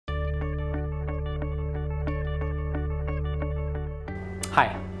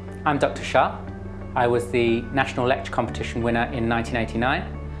Hi, I'm Dr. Shah. I was the National Lecture Competition winner in 1989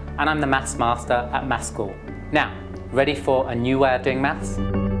 and I'm the Maths Master at Maths School. Now, ready for a new way of doing maths?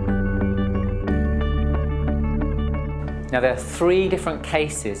 Now there are three different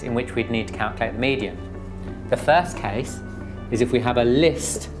cases in which we'd need to calculate the median. The first case is if we have a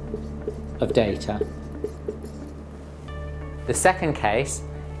list of data. The second case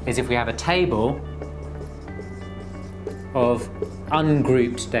is if we have a table of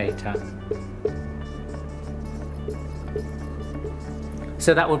ungrouped data.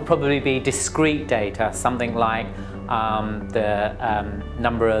 So that would probably be discrete data, something like the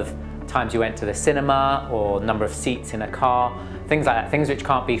number of times you went to the cinema or number of seats in a car, things like that, things which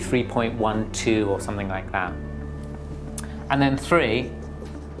can't be 3.12 or something like that. And then three,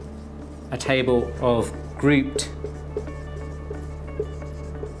 a table of grouped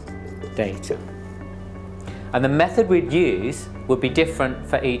data. And the method we'd use would be different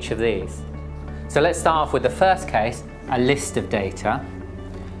for each of these. So let's start off with the first case, a list of data.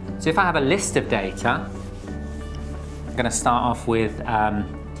 So if I have a list of data, I'm going to start off with a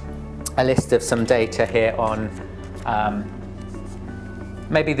list of some data here on,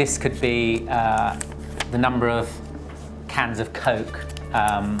 maybe this could be the number of cans of Coke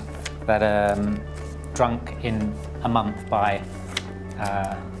that are drunk in a month by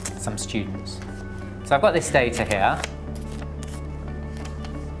some students. So I've got this data here.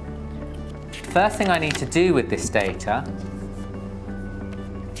 First thing I need to do with this data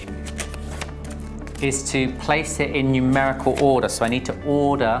is to place it in numerical order. So I need to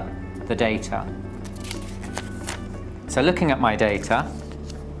order the data. So looking at my data,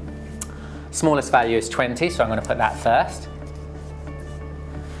 smallest value is 20, so I'm going to put that first.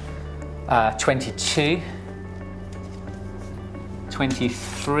 22,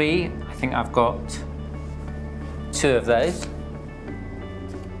 23, I think I've got two of those.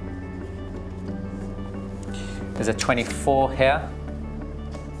 There's a 24 here.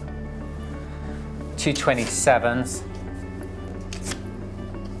 Two 27s,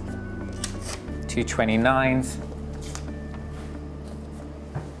 two 29s,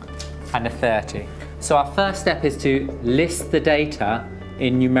 and a 30. So our first step is to list the data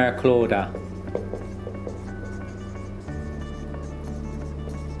in numerical order.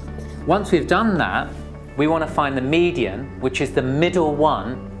 Once we've done that, we want to find the median, which is the middle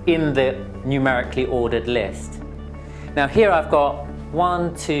one in the numerically ordered list. Now here I've got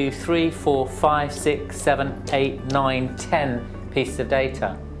 1, 2, 3, 4, 5, 6, 7, 8, 9, 10 pieces of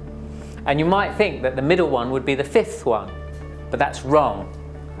data. And you might think that the middle one would be the fifth one, but that's wrong.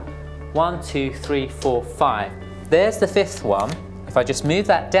 1, 2, 3, 4, 5. There's the fifth one. If I just move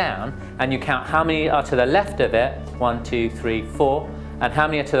that down and you count how many are to the left of it, 1, 2, 3, 4, and how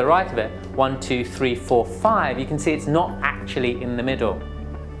many are to the right of it, 1, 2, 3, 4, 5, you can see it's not actually in the middle.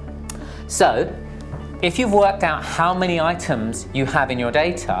 So, if you've worked out how many items you have in your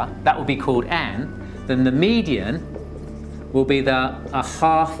data, that will be called n, then the median will be a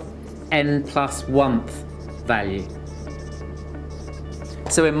half n plus 1th value.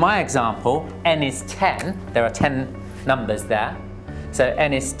 So in my example, n is 10, there are 10 numbers there. So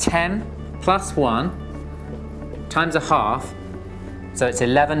n is 10 plus 1 times a half, so it's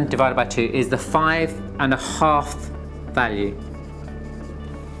 11 divided by 2, is the 5.5 value.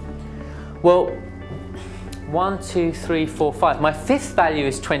 Well, 1, 2, 3, 4, 5. My fifth value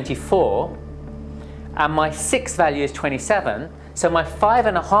is 24 and my sixth value is 27. So my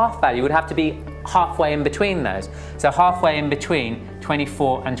 5.5 value would have to be halfway in between those. So halfway in between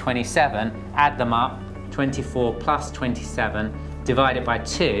 24 and 27, add them up, 24 plus 27 divided by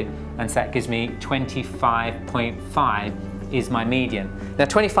 2, and so that gives me 25.5 is my median. Now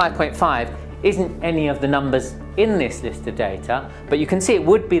 25.5 isn't any of the numbers in this list of data, but you can see it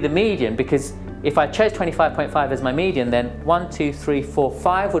would be the median because if I chose 25.5 as my median, then 1, 2, 3, 4,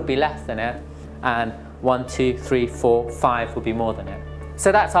 5 would be less than it, and 1, 2, 3, 4, 5 would be more than it.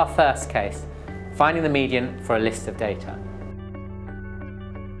 So that's our first case, finding the median for a list of data.